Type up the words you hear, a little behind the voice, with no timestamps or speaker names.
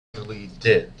actually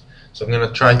did. So I'm going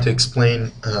to try to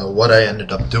explain what I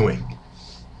ended up doing.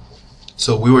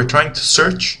 So we were trying to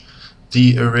search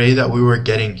the array that we were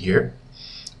getting here.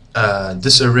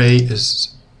 This array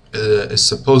is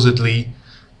supposedly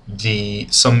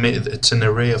it's an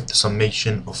array of the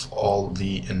summation of all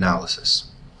the analysis.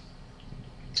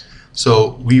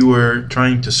 So we were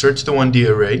trying to search the 1D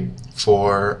array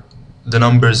for the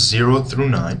numbers 0 through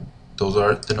 9. Those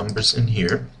are the numbers in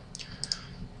here.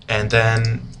 And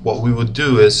then what we would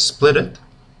do is split it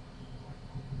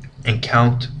and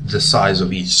count the size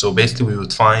of each. So basically we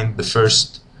would find the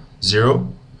first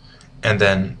 0 and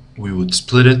then we would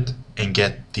split it and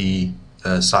get the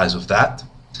size of that.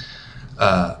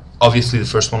 Obviously the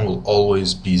first one will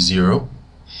always be 0,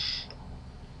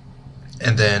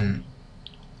 and then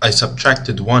I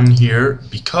subtracted 1 here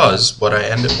because what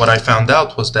I found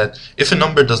out was that if a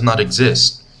number does not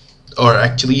exist, or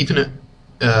actually even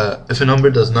if a number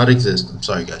does not exist, I'm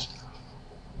sorry guys,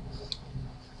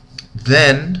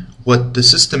 then what the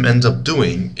system ends up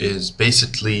doing is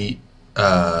basically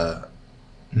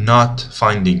not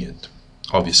finding it,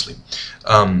 obviously.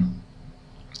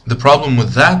 The problem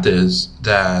with that is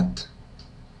that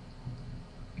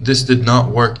this did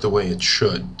not work the way it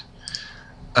should.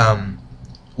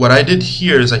 What I did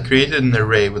here is I created an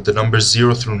array with the numbers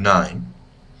 0 through 9,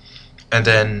 and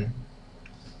then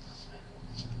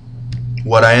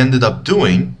what I ended up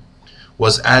doing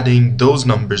was adding those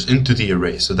numbers into the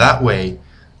array, so that way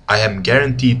I am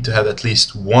guaranteed to have at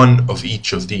least one of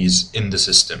each of these in the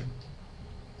system.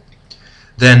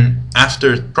 Then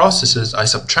after it processes, I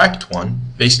subtract 1,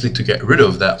 basically to get rid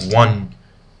of that one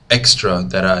extra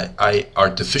that I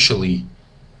artificially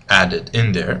added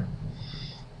in there.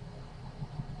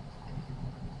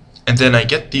 And then I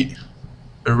get the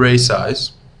array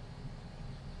size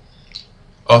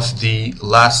of the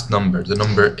last number, the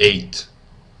number 8,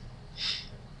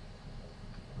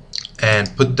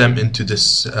 and put them into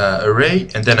this array,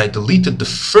 and then I deleted the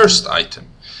first item.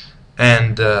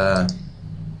 And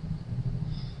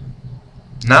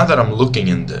now that I'm looking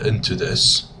into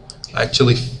this, I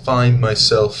actually find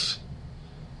myself,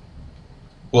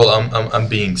 well, I'm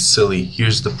being silly.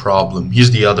 Here's the problem.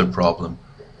 Here's the other problem.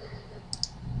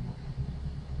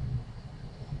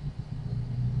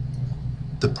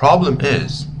 The problem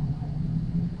is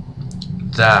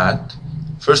that,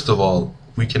 first of all,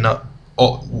 we cannot,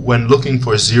 when looking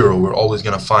for 0, we're always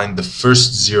going to find the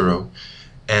first 0,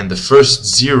 and the first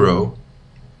 0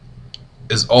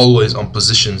 is always on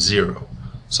position 0.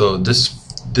 So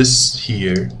this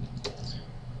here,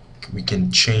 we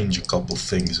can change a couple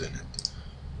things in it.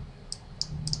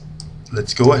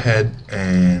 Let's go ahead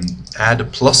and add a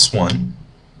 +1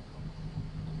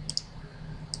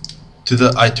 to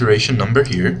the iteration number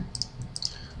here.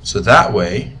 So that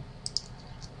way,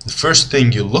 the first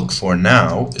thing you look for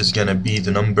now is going to be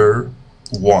the number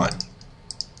 1.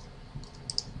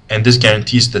 And this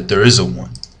guarantees that there is a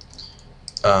 1.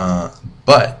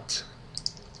 But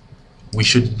we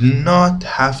should not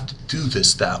have to do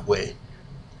this that way.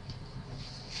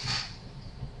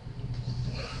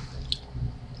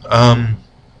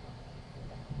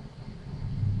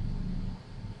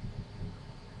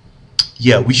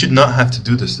 Yeah, we should not have to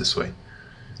do this way.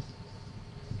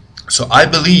 So I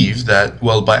believe that,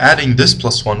 well, by adding this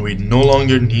 +1, we no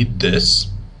longer need this.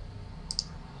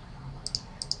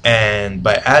 And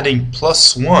by adding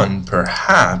 +1,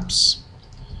 perhaps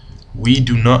we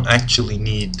do not actually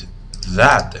need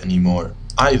that anymore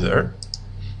either,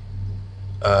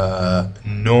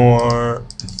 nor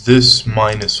this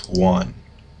 -1.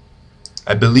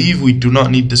 I believe we do not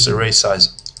need this array size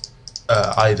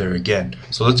either again.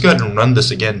 So let's go ahead and run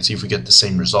this again and see if we get the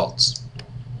same results.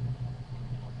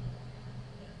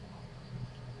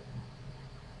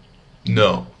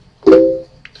 No.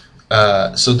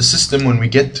 So the system, when we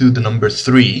get to the number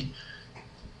 3,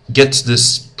 gets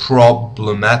this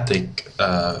problematic,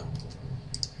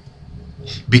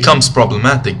 becomes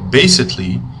problematic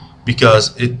basically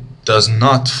because it does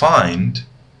not find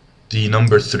the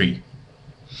number 3,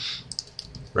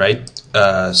 right?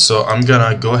 So I'm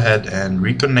gonna go ahead and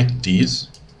reconnect these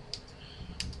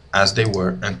as they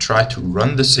were and try to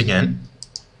run this again.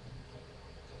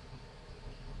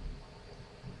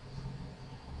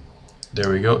 There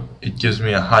we go. It gives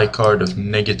me a high card of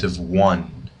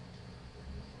 -1.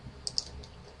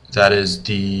 That is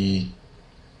the,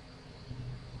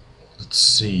 let's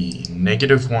see,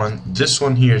 -1. This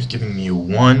one here is giving me a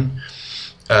 1.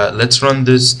 Let's run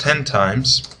this 10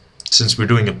 times since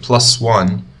we're doing a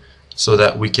 +1, so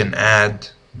that we can add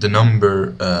the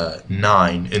number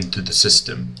 9 into the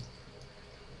system.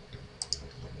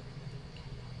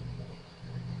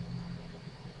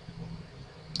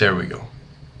 There we go.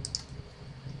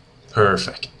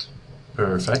 Perfect.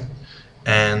 Perfect.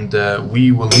 And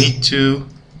we will need to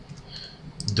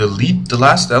delete the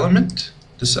last element.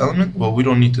 This element? Well, we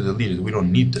don't need to delete it. We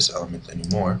don't need this element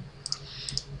anymore.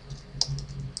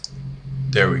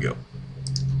 There we go.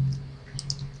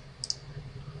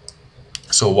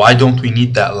 So why don't we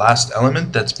need that last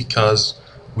element? That's because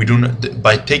we do not,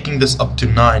 by taking this up to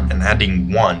 9 and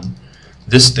adding 1,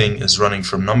 this thing is running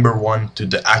from number 1 to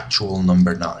the actual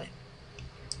number 9.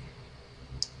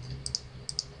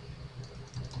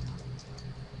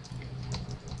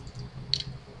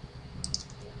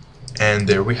 And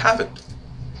there we have it.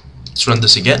 Let's run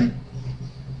this again.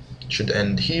 It should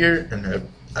end here, and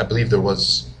I believe there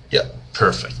was, yeah,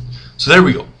 perfect. So there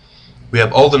we go. We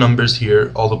have all the numbers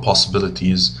here, all the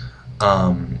possibilities.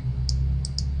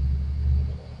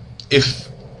 If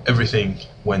everything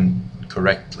went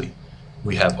correctly,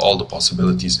 we have all the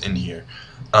possibilities in here.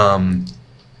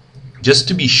 Just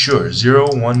to be sure,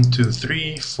 0, 1, 2,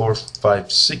 3, 4,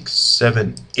 5, 6,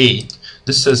 7, 8.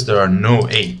 This says there are no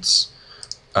 8s.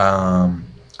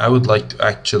 I would like to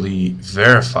actually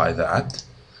verify that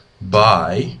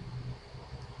by,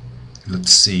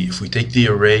 let's see, if we take the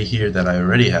array here that I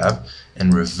already have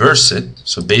and reverse it,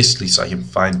 so basically so I can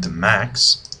find the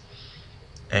max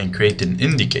and create an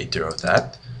indicator of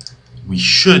that, we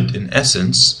should in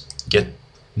essence get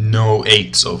no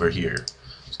 8s over here.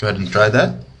 Let's go ahead and try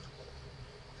that.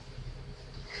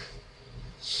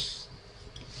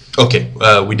 Okay,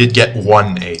 we did get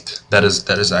 1 8. That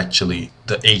is actually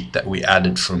the 8 that we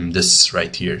added from this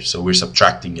right here. So we're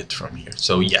subtracting it from here.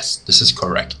 So yes, this is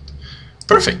correct.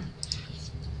 Perfect.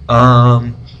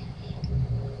 To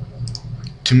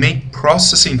make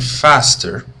processing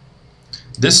faster,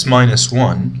 this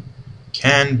 -1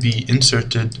 can be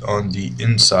inserted on the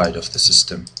inside of the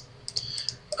system,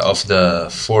 of the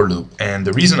for loop. And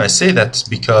the reason I say that is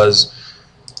because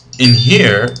in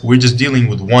here we're just dealing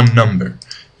with one number.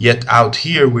 Yet out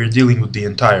here we're dealing with the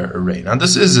entire array. Now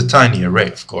this is a tiny array,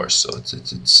 of course, so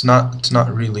it's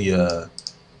not really a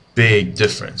big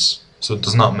difference. So it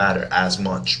does not matter as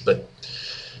much. But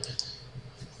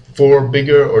for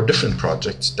bigger or different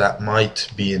projects, that might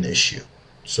be an issue.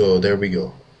 So there we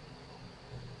go.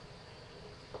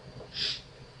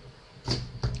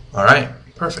 All right,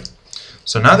 perfect.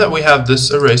 So now that we have this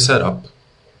array set up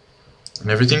and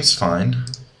everything's fine,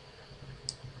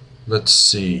 let's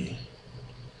see.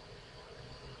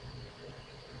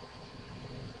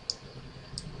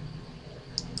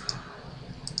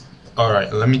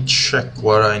 Alright, let me check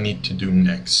what I need to do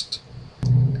next.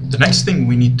 The next thing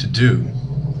we need to do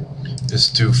is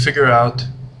to figure out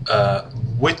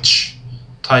which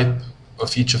type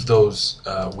of each of those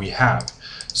we have.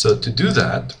 So to do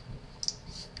that,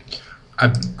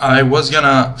 I was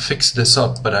gonna fix this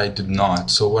up, but I did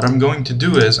not. So what I'm going to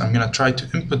do is I'm gonna try to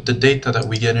input the data that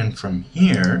we get in from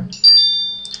here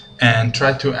and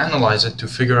try to analyze it to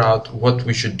figure out what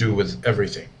we should do with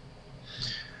everything.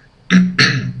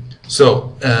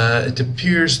 So it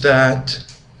appears that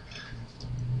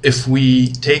if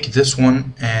we take this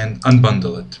one and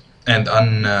unbundle it, and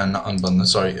not unbundle,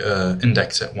 sorry,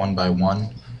 index it one by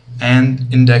one, and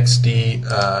index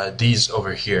these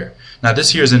over here. Now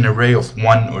this here is an array of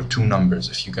 1 or 2 numbers,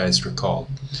 if you guys recall.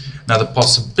 Now the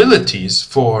possibilities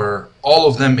for all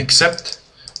of them except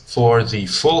for the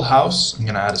full house, I'm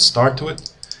going to add a star to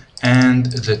it, and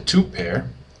the 2 pair,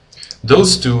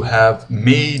 those two have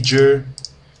major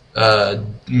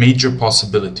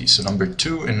possibilities. So number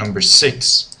 2 and number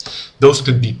 6, those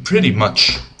could be pretty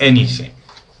much anything.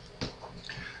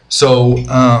 So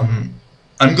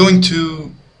I'm going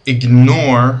to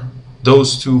ignore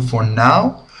those 2 for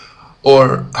now,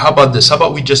 or how about this? How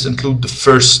about we just include the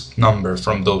first number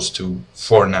from those 2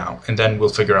 for now, and then we'll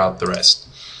figure out the rest.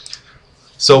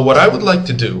 So what I would like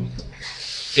to do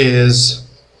is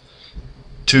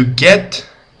to get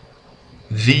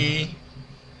the,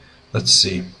 let's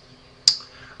see,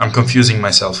 I'm confusing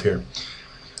myself here.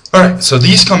 Alright, so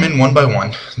these come in one by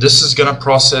one. This is going to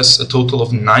process a total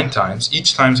of 9 times.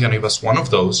 Each time is going to give us one of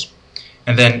those.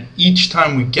 And then each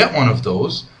time we get one of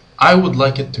those, I would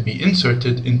like it to be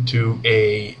inserted into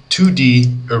a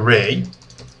 2D array.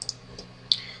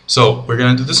 So we're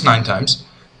going to do this 9 times,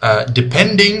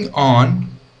 depending on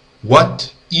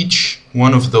what each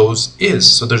one of those is.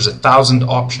 So there's 1,000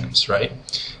 options, right,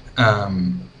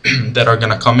 that are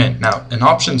going to come in. Now, an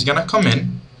option is going to come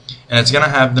in, and it's going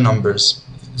to have the numbers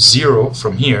 0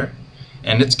 from here,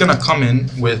 and it's going to come in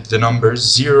with the numbers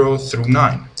 0 through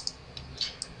 9.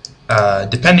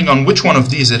 Depending on which one of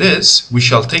these it is, we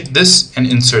shall take this and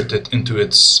insert it into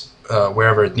its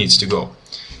wherever it needs to go.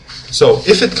 So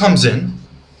if it comes in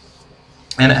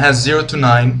and it has 0 to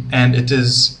 9 and it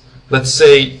is let's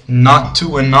say not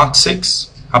 2 and not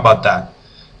 6. How about that?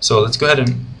 So let's go ahead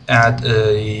and add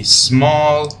a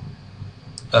small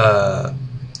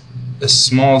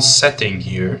setting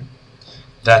here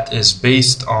that is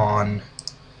based on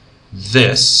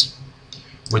this,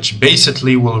 which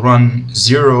basically will run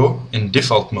 0 in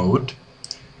default mode,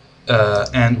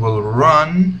 and will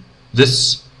run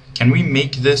this. Can we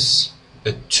make this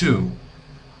a 2?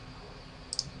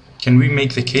 Can we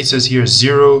make the cases here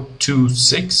 0, 2,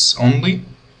 6 only?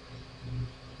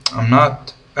 I'm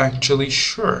not actually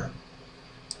sure.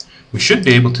 We should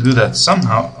be able to do that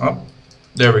somehow. Oh,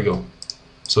 there we go.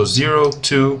 So 0,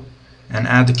 2, and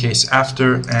add the case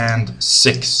after, and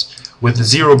 6, with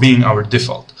 0 being our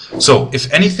default. So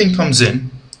if anything comes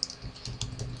in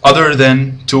other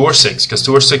than 2 or 6, because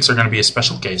 2 or 6 are going to be a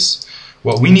special case,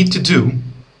 what we need to do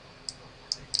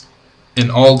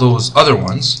in all those other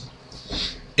ones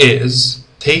is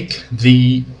take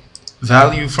the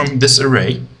value from this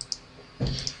array.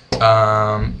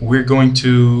 We're going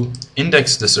to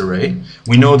index this array.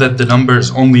 We know that the number is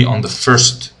only on the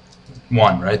first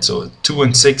one, right? So 2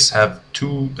 and 6 have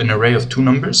an array of 2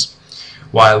 numbers,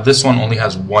 while this one only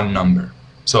has 1 number.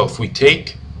 So if we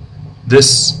take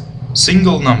this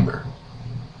single number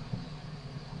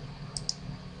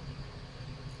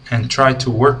and try to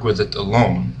work with it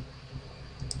alone,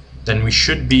 then we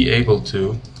should be able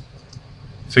to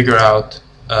figure out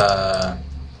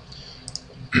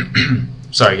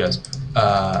sorry guys,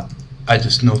 I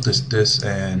just noticed this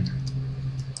and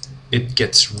it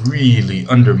gets really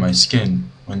under my skin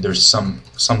when there's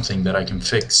something that I can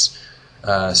fix,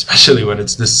 especially when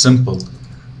it's this simple,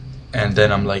 and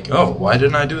then I'm like, oh, why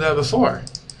didn't I do that before?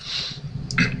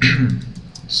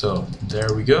 So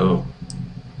there we go,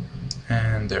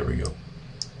 and there we go,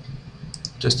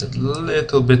 just a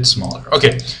little bit smaller.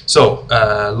 Okay, so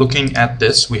looking at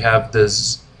this, we have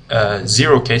this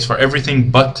 0 case for everything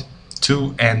but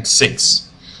 2 and 6,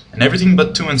 and everything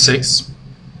but 2 and 6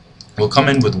 will come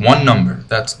in with 1 number.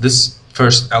 That's this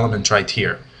first element right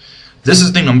here. This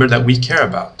is the number that we care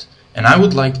about, and I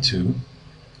would like to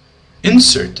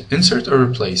insert or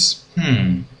replace.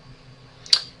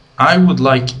 I would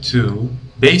like to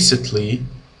basically,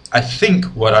 I think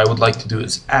what I would like to do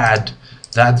is add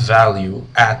that value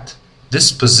at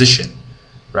this position,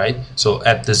 right? So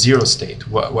at the 0 state,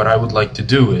 what I would like to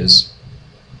do is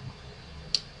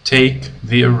take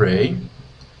the array.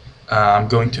 I'm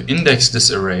going to index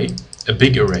this array, a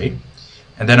big array,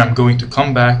 and then I'm going to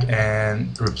come back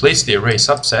and replace the array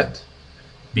subset,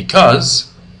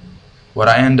 because what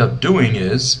I end up doing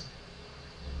is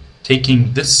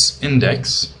taking this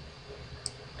index,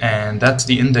 and that's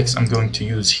the index I'm going to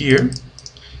use here,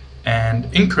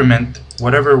 and increment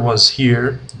whatever was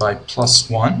here by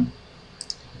 +1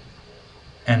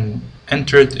 and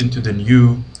enter it into the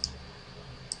new,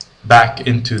 back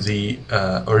into the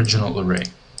original array.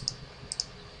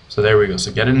 So there we go.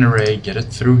 So get an array, get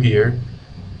it through here,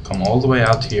 come all the way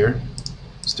out here.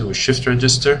 Let's do a shift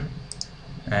register,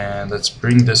 and let's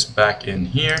bring this back in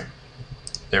here.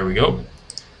 There we go.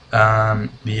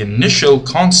 The initial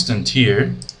constant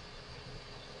here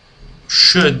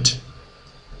should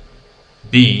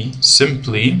be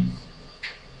simply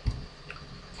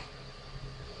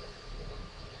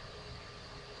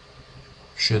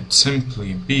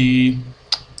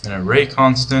an array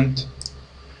constant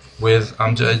with,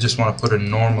 I just want to put a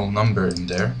normal number in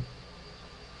there,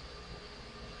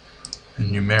 a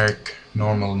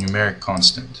normal numeric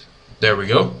constant. There we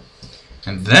go.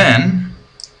 And then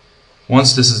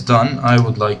once this is done, I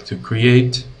would like to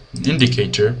create an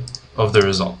indicator of the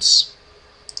results.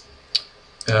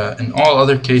 In all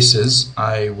other cases,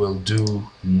 I will do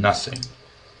nothing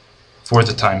for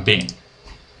the time being.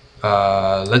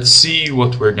 Let's see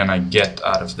what we're gonna get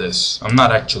out of this. I'm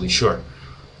not actually sure.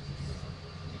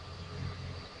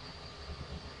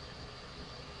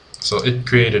 So it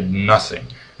created nothing.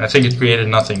 I think it created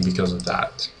nothing because of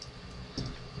that.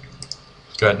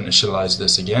 Go ahead and initialize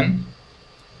this again.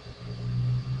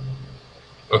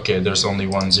 Okay, there's only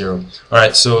 1 0.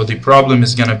 Alright, so the problem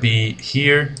is gonna be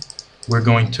here. We're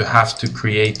going to have to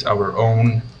create our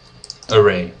own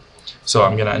array. So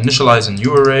I'm gonna initialize a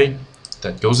new array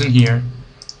that goes in here.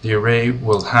 The array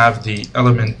will have the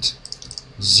element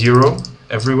 0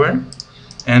 everywhere,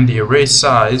 and the array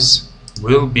size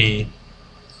will be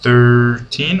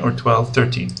 13 or 12,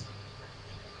 13.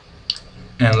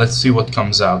 And let's see what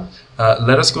comes out.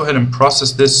 Let us go ahead and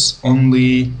process this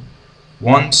only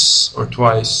once or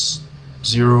twice.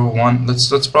 0, 1.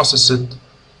 Let's process it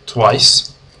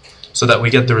twice so that we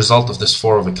get the result of this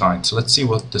 4 of a kind. So let's see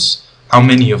what this, how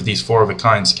many of these 4 of a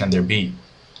kinds can there be.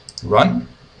 Run.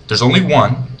 There's only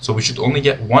 1, so we should only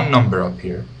get 1 number up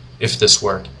here. if this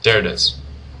worked. There it is.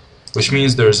 Which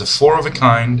means there's a 4 of a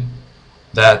kind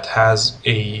that has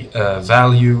a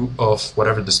value of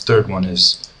whatever this third one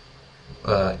is.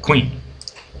 Queen.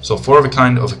 So 4 of a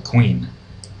kind of a queen.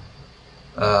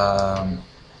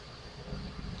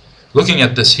 Looking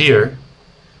at this here,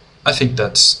 I think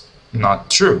that's not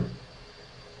true.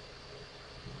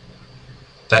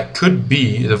 That could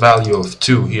be the value of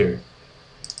 2 here.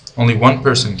 Only one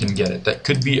person can get it. That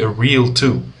could be a real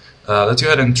 2. Let's go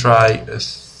ahead and try.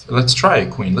 Let's try a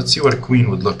queen. Let's see what a queen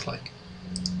would look like.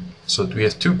 So we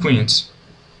have 2 queens,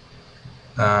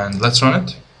 and let's run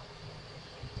it.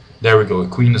 There we go. A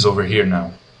queen is over here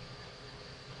now.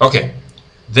 Okay.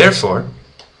 Therefore,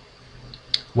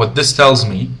 what this tells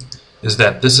me is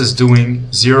that this is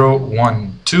doing 0,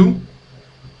 1, 2,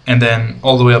 and then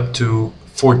all the way up to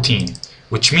 14,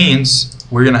 which means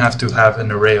we're going to have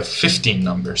an array of 15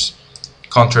 numbers,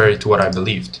 contrary to what I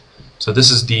believed. So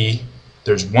this is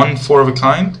there's one 4 of a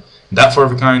kind, and that 4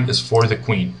 of a kind is for the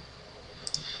queen.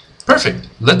 Perfect.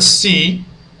 Let's see.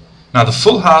 Now the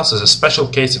full house is a special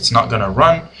case, it's not going to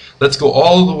run. Let's go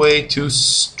all the way to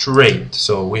straight.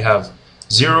 So we have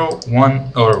 0,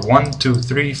 1, or 1, 2,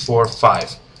 3, 4,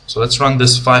 5. So let's run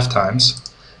this 5 times,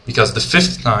 because the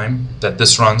 5th time that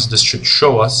this runs, this should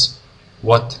show us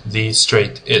what the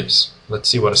straight is. Let's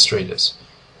see what a straight is.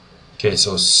 Okay,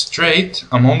 so straight,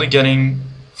 I'm only getting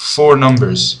 4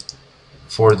 numbers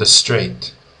for the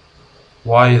straight.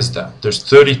 Why is that? There's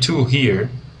 32 here.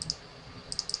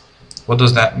 What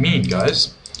does that mean,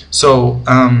 guys? So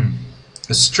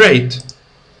a straight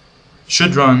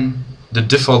should run the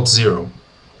default 0,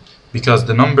 because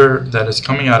the number that is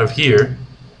coming out of here,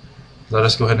 let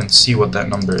us go ahead and see what that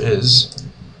number is.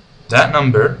 That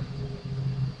number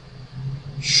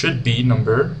should be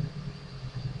number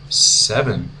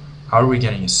 7. How are we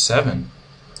getting a 7?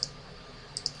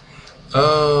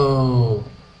 Oh,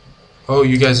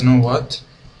 you guys know what?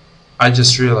 I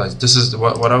just realized this is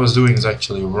what I was doing is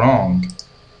actually wrong.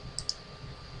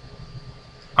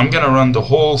 I'm gonna run the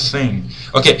whole thing.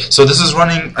 Okay, so this is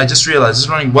running, I just realized this is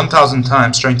running 1,000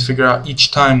 times, trying to figure out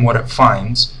each time what it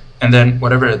finds, and then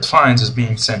whatever it finds is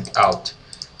being sent out.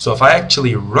 So if I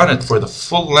actually run it for the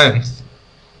full length,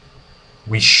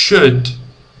 we should,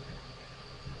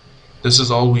 this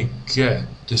is all we get.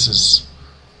 This is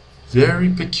very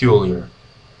peculiar.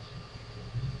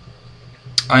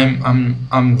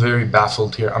 I'm very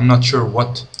baffled here. I'm not sure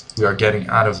what we are getting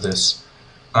out of this.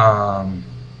 I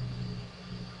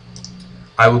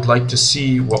would like to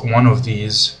see what one of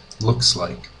these looks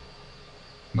like.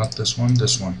 Not this one,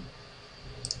 this one.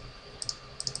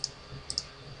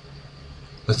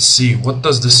 Let's see, what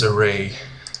does this array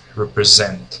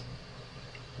represent?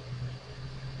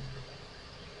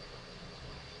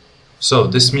 So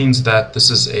this means that this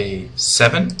is a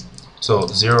 7. So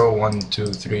 0, 1, 2,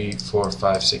 3, 4,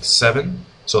 5, 6, 7.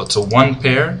 So it's a 1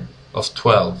 pair of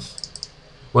 12.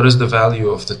 What is the value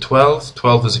of the 12?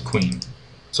 12 is a queen.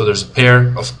 So there's a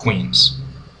pair of queens.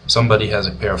 Somebody has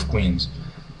a pair of queens.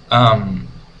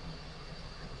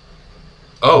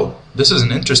 Oh, this is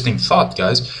an interesting thought,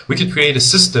 guys. We could create a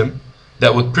system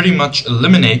that would pretty much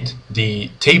eliminate the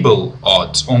table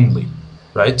odds only,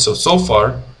 right? So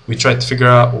far, we tried to figure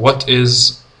out what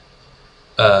is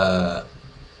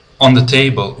on the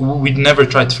table. We'd never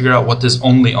tried to figure out what is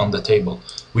only on the table.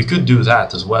 We could do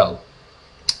that as well.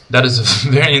 That is a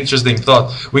very interesting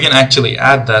thought. We can actually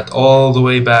add that all the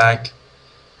way back.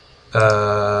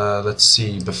 Let's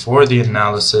see, before the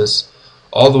analysis,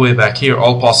 all the way back here,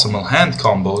 all possible hand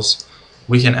combos,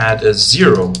 we can add a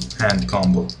 0 hand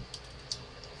combo.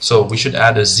 So we should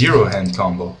add a 0 hand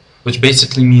combo, which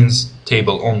basically means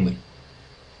table only,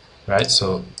 right?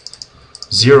 So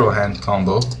 0 hand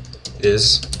combo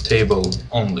is table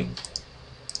only,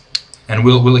 and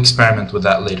we'll experiment with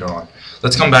that later on.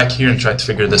 Let's come back here and try to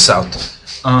figure this out.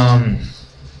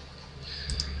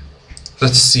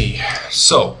 Let's see.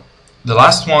 So the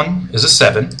last one is a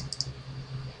 7,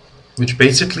 which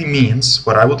basically means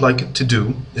what I would like it to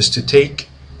do is to take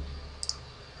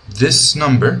this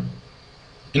number,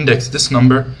 index this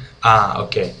number.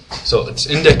 Okay. So it's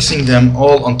indexing them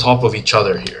all on top of each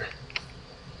other here.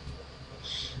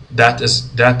 That is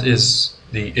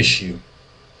the issue.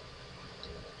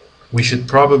 We should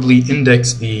probably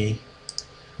index the,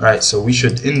 right, so we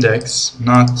should index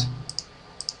not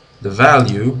the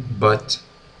value, but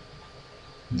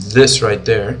this right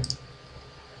there.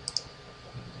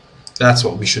 That's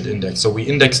what we should index. So we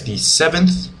index the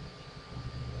 7th.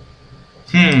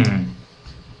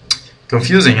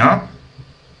 Confusing, huh?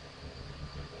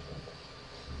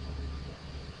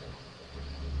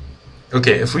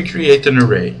 Okay, if we create an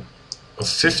array of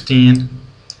 15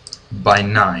 by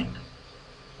 9,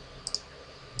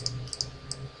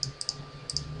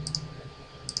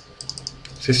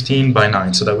 15 by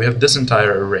 9, so that we have this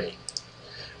entire array.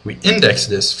 We index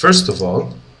this. First of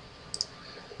all,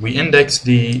 we index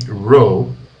the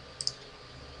row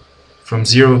from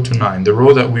 0 to 9, the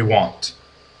row that we want.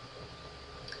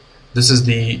 This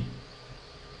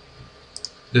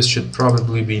should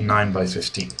probably be 9 by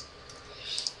 15.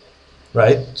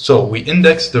 Right? So we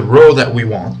index the row that we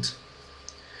want.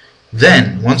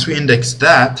 Then, once we index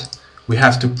that, we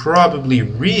have to probably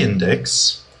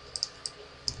re-index.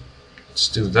 Let's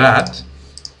do that.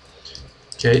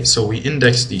 Okay, so we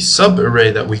index the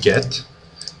sub-array that we get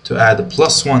to add a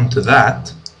 +1 to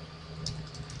that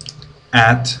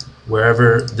at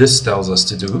wherever this tells us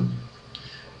to do.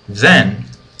 Then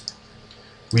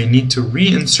we need to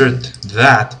reinsert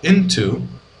that into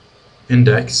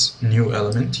index new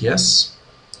element, yes,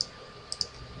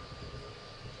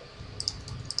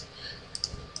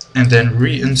 and then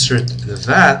reinsert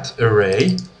that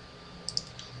array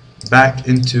back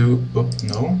into,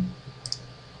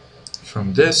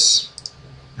 from this,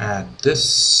 add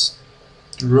this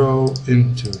row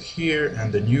into here,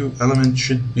 and the new element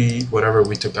should be whatever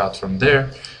we took out from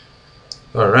there.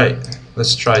 Alright,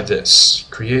 let's try this.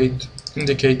 Create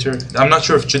indicator. I'm not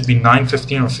sure if it should be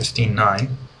 915 or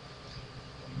 159,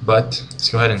 but let's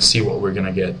go ahead and see what we're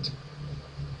gonna get.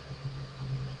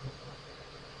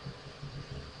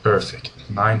 Perfect.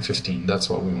 915. That's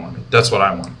what we wanted. That's what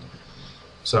I want.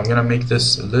 So I'm gonna make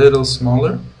this a little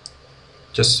smaller,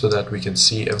 just so that we can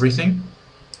see everything.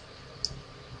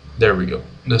 There we go.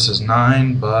 This is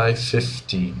 9 by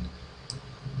 15.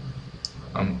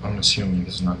 I'm assuming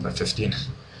this is 9 by 15.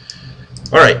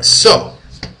 Alright, so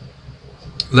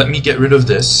let me get rid of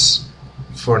this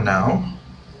for now.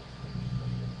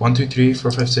 1, 2, 3,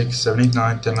 4, 5, 6, 7, 8,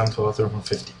 9, 10, 11, 12, 13,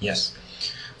 15. Yes.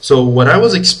 So what I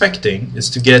was expecting is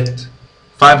to get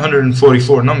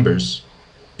 544 numbers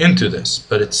into this,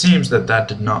 but it seems that that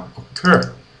did not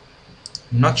occur.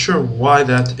 I'm not sure why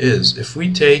that is. If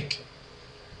we take,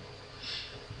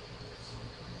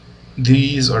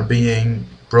 these are being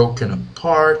broken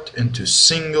apart into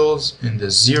singles in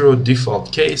the 0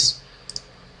 default case.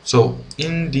 So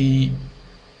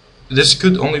this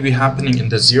could only be happening in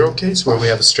the 0 case where we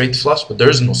have a straight flush, but there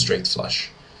is no straight flush.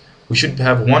 We should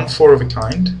have one 4 of a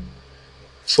kind.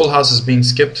 Full house is being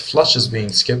skipped, flush is being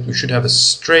skipped. We should have a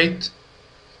straight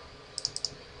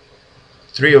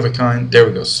 3 of a kind. There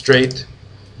we go, straight,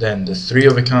 then the 3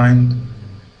 of a kind,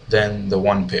 then the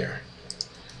 1 pair.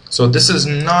 So this is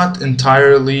not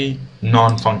entirely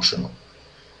non-functional.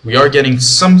 We are getting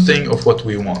something of what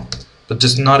we want, but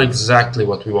just not exactly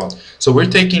what we want. So we're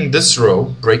taking this row,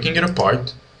 breaking it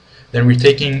apart, then we're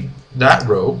taking that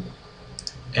row,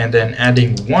 and then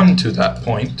adding 1 to that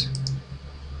point,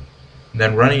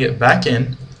 then running it back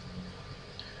in,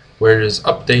 where it is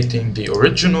updating the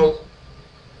original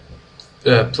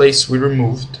place we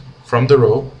removed from the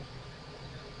row.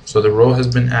 So the row has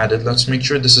been added. Let's make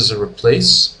sure this is a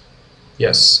replace.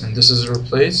 Yes, and this is a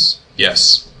replace.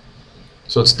 Yes.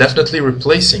 So it's definitely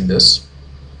replacing this.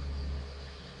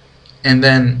 And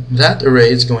then that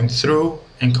array is going through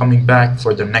and coming back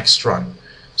for the next run.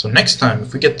 So next time,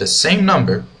 if we get the same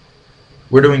number,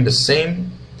 we're doing the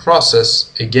same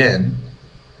process again,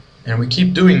 and we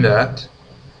keep doing that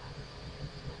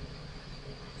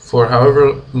for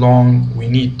however long we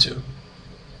need to.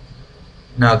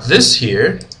 Now this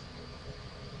here,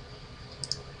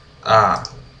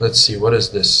 let's see, what is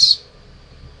this?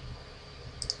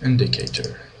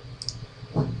 Indicator.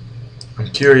 I'm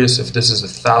curious if this is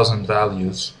 1,000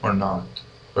 values or not.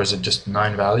 Or is it just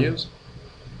 9 values?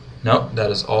 No, that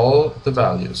is all the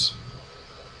values.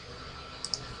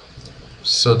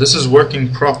 So this is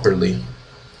working properly.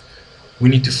 We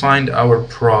need to find our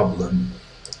problem.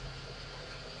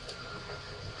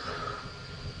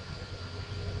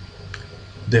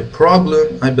 The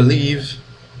problem, I believe,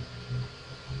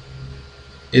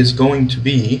 is going to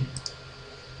be,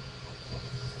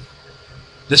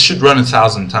 this should run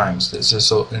 1,000 times. This is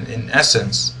so in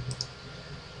essence,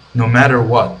 no matter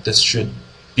what, this should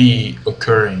be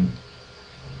occurring.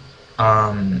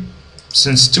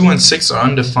 Since 2 and 6 are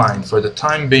undefined, for the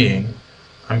time being,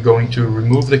 I'm going to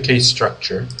remove the case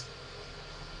structure,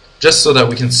 just so that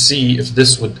we can see if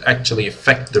this would actually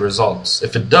affect the results.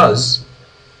 If it does,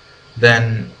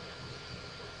 then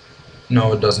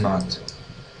no, it does not.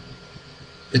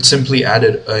 It simply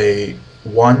added a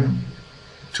 1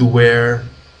 to where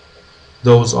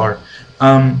those are.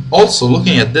 Also,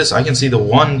 looking at this, I can see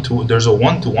there's a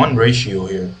 1-to-1 ratio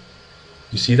here.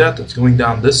 You see that? It's going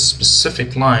down this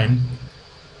specific line,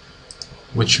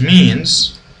 which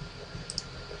means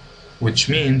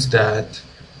that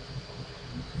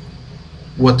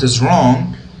what is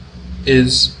wrong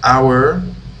is our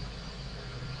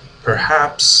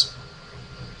perhaps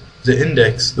the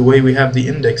index, the way we have the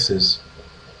indexes.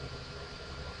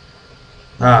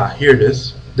 Here it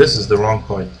is. This is the wrong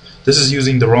part. This is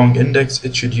using the wrong index.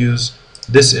 It should use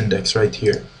this index right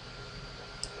here.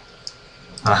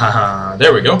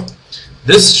 There we go.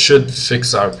 This should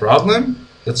fix our problem.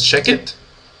 Let's check it.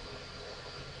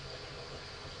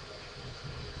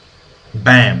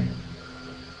 Bam.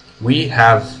 We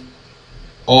have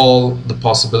all the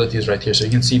possibilities right here. So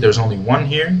you can see there's only one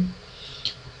here.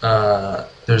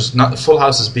 There's not, the full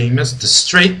house is being missed. The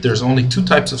straight, there's only two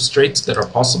types of straights that are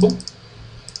possible.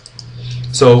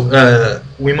 So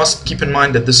we must keep in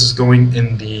mind that this is going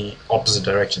in the opposite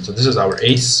direction. So this is our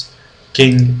ace,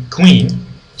 king, queen.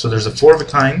 So there's a 4 of a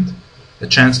kind, a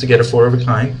chance to get a 4 of a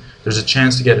kind. There's a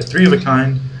chance to get a 3 of a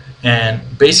kind, and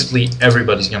basically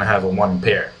everybody's going to have a 1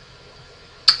 pair.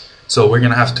 So we're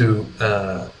going to have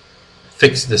to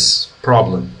fix this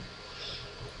problem.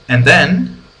 And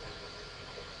then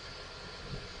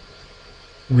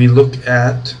we look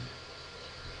at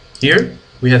here.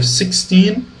 We have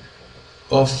 16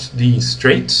 of the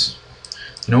straights.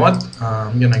 You know what?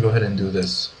 I'm going to go ahead and do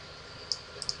this.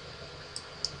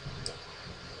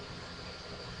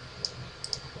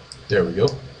 There we go.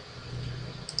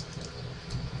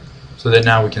 So that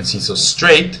now we can see. So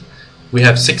straight, we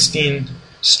have 16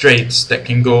 straights that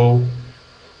can go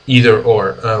either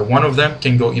or. One of them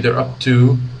can go either up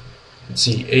to, let's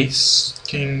see, ace,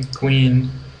 king,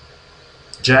 queen,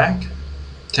 jack,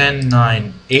 10,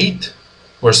 9, 8,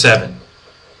 or 7.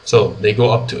 So they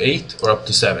go up to 8 or up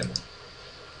to 7.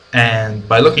 And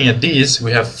by looking at these,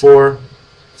 we have 4,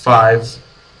 5.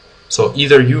 So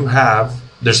either you have,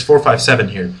 there's 4, 5, 7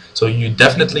 here. So you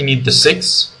definitely need the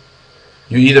 6.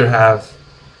 You either have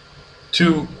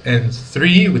 2 and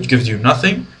 3, which gives you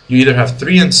nothing. You either have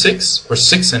 3 and 6 or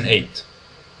 6 and 8,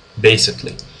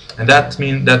 basically. And that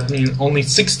means only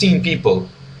 16 people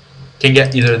can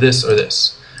get either this or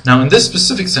this. Now in this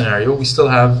specific scenario, we still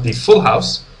have the full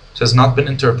house, which has not been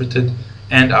interpreted,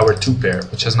 and our 2 pair,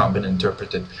 which has not been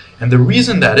interpreted. And the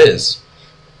reason that is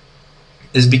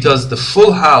because the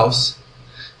full house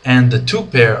and the 2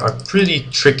 pair are pretty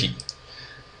tricky,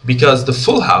 because the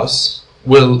full house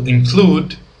will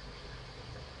include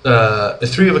a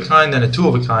 3 of a kind and a 2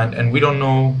 of a kind, and we don't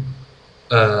know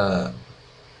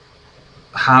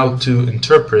how to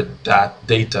interpret that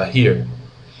data here.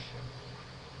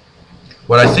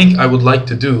 What I think I would like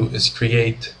to do is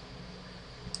create,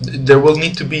 there will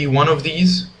need to be one of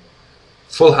these.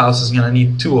 Full house is going to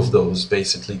need 2 of those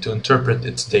basically to interpret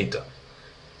its data,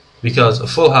 because a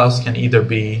full house can either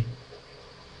be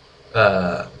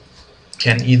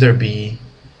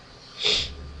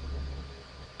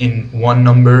in one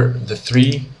number, the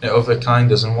 3 of a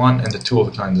kind is in one, and the 2 of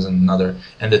a kind is in another,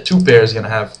 and the 2 pair is going to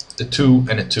have a 2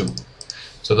 and a 2.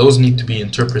 So those need to be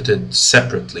interpreted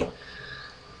separately.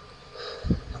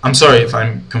 I'm sorry if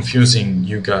I'm confusing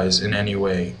you guys in any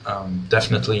way.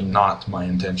 Definitely not my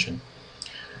intention.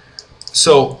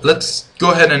 So let's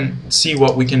go ahead and see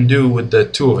what we can do with the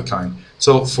 2 of a kind.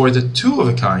 So for the 2 of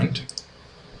a kind,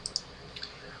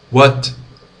 what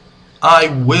I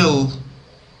will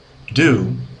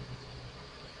do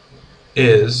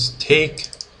is take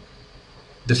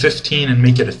the 15 and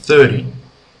make it a 30,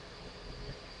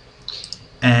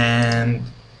 and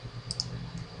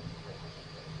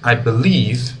I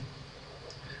believe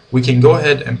we can go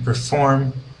ahead and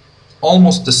perform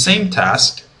almost the same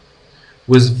task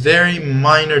with very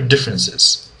minor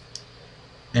differences,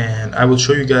 and I will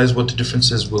show you guys what the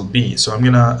differences will be. So I'm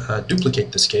gonna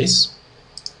duplicate this case,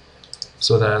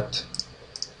 so that,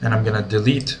 and I'm gonna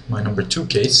delete my number 2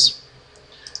 case.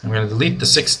 I'm going to delete the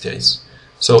 6th case.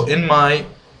 So in my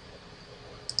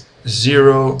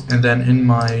 0, and then in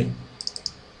my,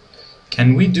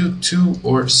 can we do 2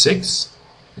 or 6?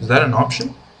 Is that an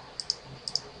option?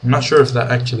 I'm not sure if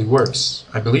that actually works.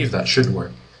 I believe that should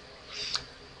work.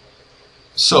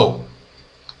 So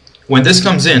when this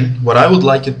comes in, what I would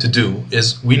like it to do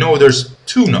is, we know there's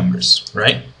 2 numbers,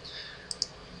 right?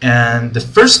 And the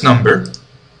first number,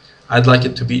 I'd like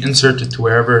it to be inserted to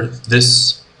wherever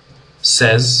this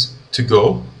says to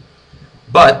go,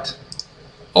 but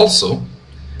also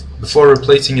before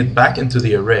replacing it back into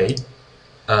the array,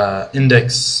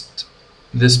 indexed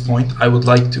this point, I would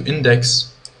like to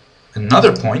index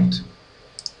another point,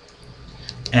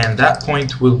 and that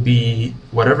point will be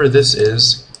whatever this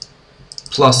is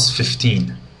plus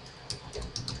 15.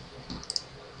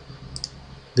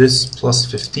 This plus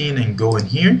 15, and go in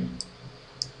here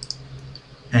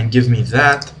and give me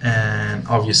that, and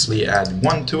obviously add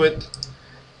 1 to it,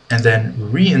 and then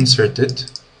reinsert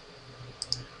it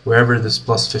wherever this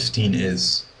plus 15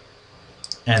 is,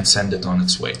 and send it on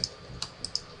its way.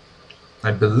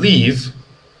 I believe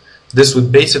this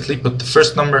would basically put the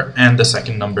first number and the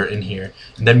second number in here.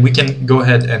 And then we can go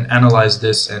ahead and analyze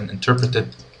this and interpret it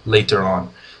later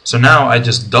on. So now I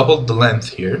just doubled the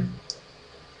length here.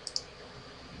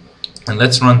 And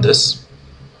let's run this.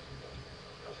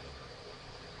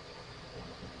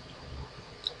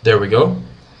 There we go.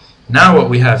 Now what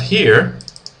we have here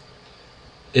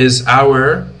is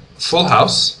our full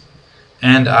house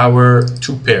and our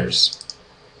two pairs.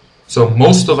 So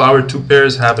most of our two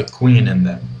pairs have a queen in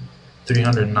them.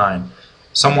 309.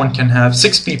 Someone can have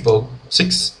 6 people,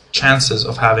 6 chances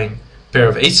of having a pair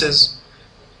of aces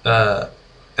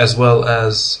as well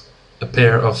as a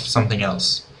pair of something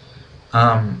else.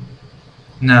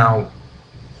 Now,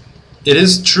 it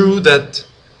is true that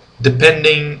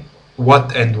depending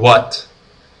what and what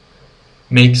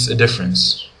makes a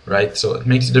difference, right? So it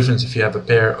makes a difference if you have a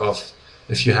pair of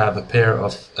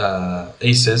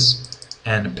aces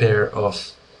and a pair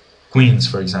of queens,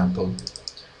 for example,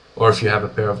 or if you have a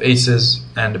pair of aces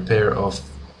and a pair of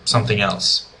something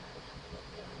else.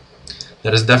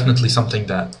 That is definitely something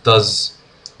that does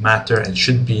matter and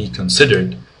should be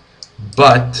considered,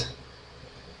 but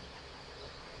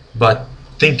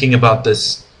thinking about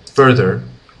this further,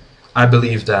 I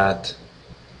believe that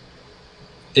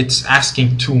it's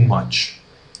asking too much,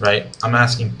 right? I'm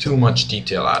asking too much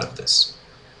detail out of this.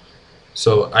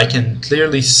 So I can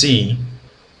clearly see,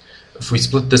 if we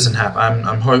split this in half,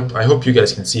 I hope you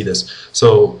guys can see this.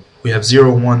 So we have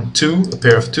 0, 1, 2, a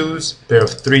pair of 2s, a pair of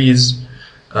 3s,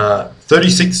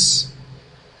 36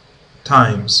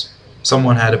 times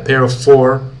someone had a pair of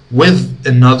 4 with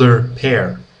another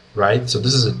pair, right? So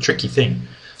this is a tricky thing.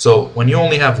 So when you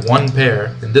only have one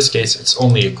pair, in this case it's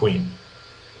only a queen.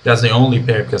 That's the only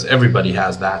pair because everybody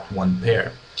has that one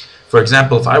pair. For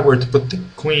example, if I were to put the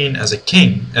queen as a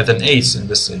king, as an ace in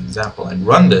this example, and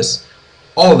run this,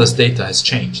 all this data has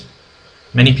changed.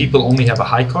 Many people only have a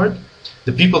high card.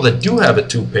 The people that do have a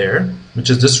 2 pair, which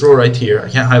is this row right here, I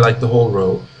can't highlight the whole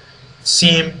row,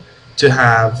 seem to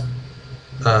have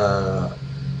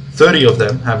 30 of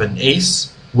them have an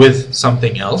ace with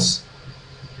something else.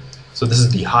 So this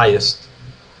is the highest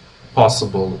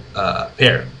possible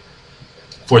pair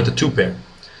for the 2 pair.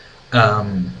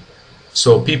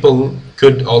 So people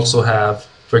could also have,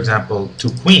 for example, 2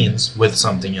 queens with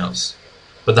something else.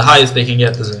 But the highest they can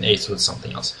get is an ace with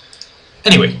something else.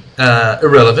 Anyway,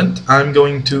 irrelevant. I'm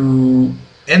going to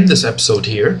end this episode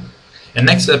here. In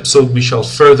next episode we shall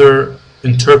further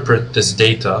interpret this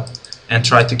data and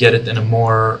try to get it in a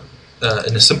more,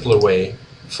 in a simpler way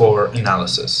for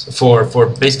analysis, for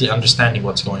basically understanding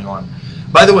what's going on.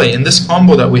 By the way, in this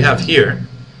combo that we have here,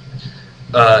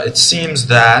 it seems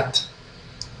that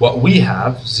what we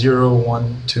have, 0,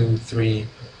 1, 2, 3,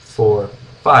 4,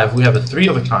 5, we have a 3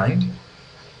 of a kind.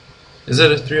 Is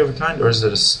it a 3 of a kind or is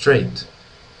it a straight?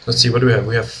 Let's see, what do we have?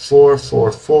 We have 4,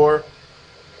 4, 4.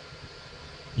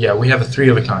 Yeah, we have a 3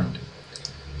 of a kind.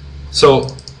 So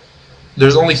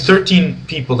there's only 13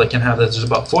 people that can have that. There's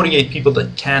about 48 people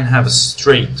that can have a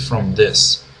straight from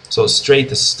this. So a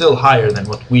straight is still higher than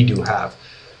what we do have.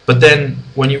 But then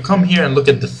when you come here and look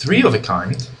at the 3 of a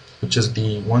kind, which is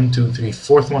the 1, 2, 3,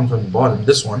 4th one from the bottom,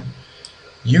 this one,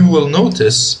 you will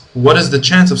notice what is the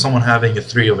chance of someone having a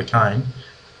 3 of a kind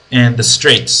and the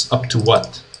straights up to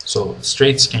what. So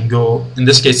straights can go, in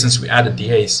this case, since we added the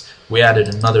ace, we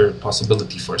added another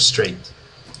possibility for a straight.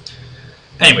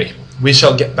 Anyway, we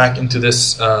shall get back into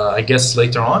this, I guess,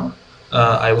 later on.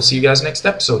 I will see you guys next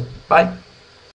episode. Bye.